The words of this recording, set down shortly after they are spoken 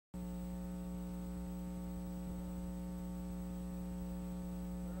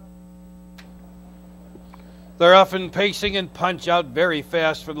They're often pacing and punch out very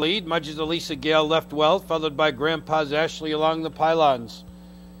fast for the lead. Mudge's Elisa Gale left well, followed by Grandpa's Ashley along the pylons.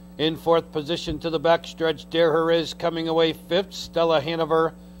 In fourth position to the backstretch, Dare Her Is coming away fifth. Stella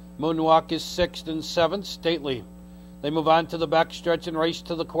Hanover, Moonwalk is sixth and seventh. Stately. They move on to the backstretch and race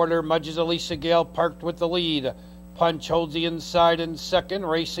to the quarter. Mudge's Elisa Gale parked with the lead. Punch holds the inside in second.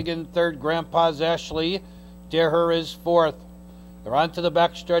 Racing in third, Grandpa's Ashley. Dare Her Is fourth. They're on to the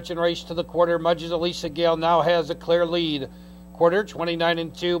backstretch and race to the quarter. Mudge's Elisa Gale now has a clear lead. Quarter, 29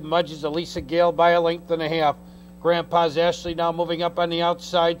 and 2. Mudge's Elisa Gale by a length and a half. Grandpa's Ashley now moving up on the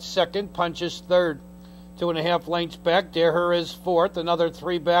outside second. Punch is third. 2.5 lengths back. Dare Her Is fourth. Another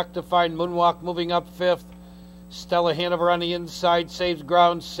 3 back to find Moonwalk moving up fifth. Stella Hanover on the inside saves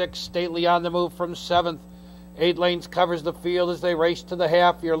ground sixth. Stately on the move from seventh. 8 lanes covers the field as they race to the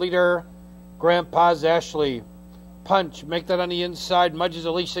half. Your leader, Grandpa's Ashley. Punch, make that on the inside. Mudge's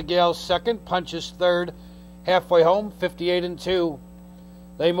Elisa Gale second. Punch is third. Halfway home, 58 and 2.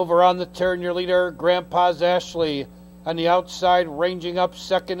 They move around the turn. Your leader, Grandpa's Ashley. On the outside, ranging up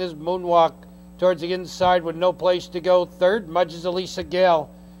second is Moonwalk. Towards the inside with no place to go, third. Mudge's Elisa Gale.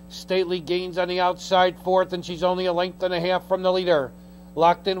 Stately gains on the outside fourth, and she's only a length and a half from the leader.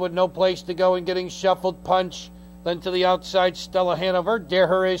 Locked in with no place to go and getting shuffled. Punch. Then to the outside, Stella Hanover. Dare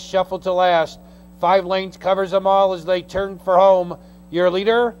Her Is shuffled to last. 5 lanes covers them all as they turn for home. Your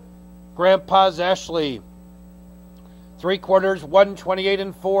leader, Grandpa's Ashley. 3 quarters, 1:28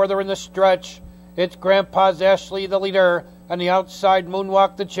 and 4. They're in the stretch. It's Grandpa's Ashley, the leader. On the outside,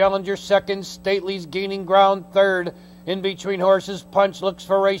 Moonwalk, the challenger, second. Stately's gaining ground, third. In between horses, Punch looks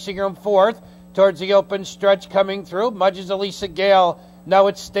for racing room, fourth. Towards the open stretch coming through, Mudge's Elisa Gale. Now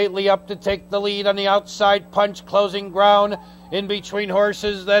it's Stately up to take the lead. On the outside, Punch closing ground. In between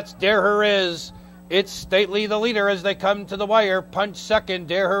horses, that's Dare Her Is. It's Stately the leader as they come to the wire. Punch second,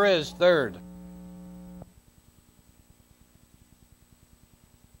 Dare Her Is third.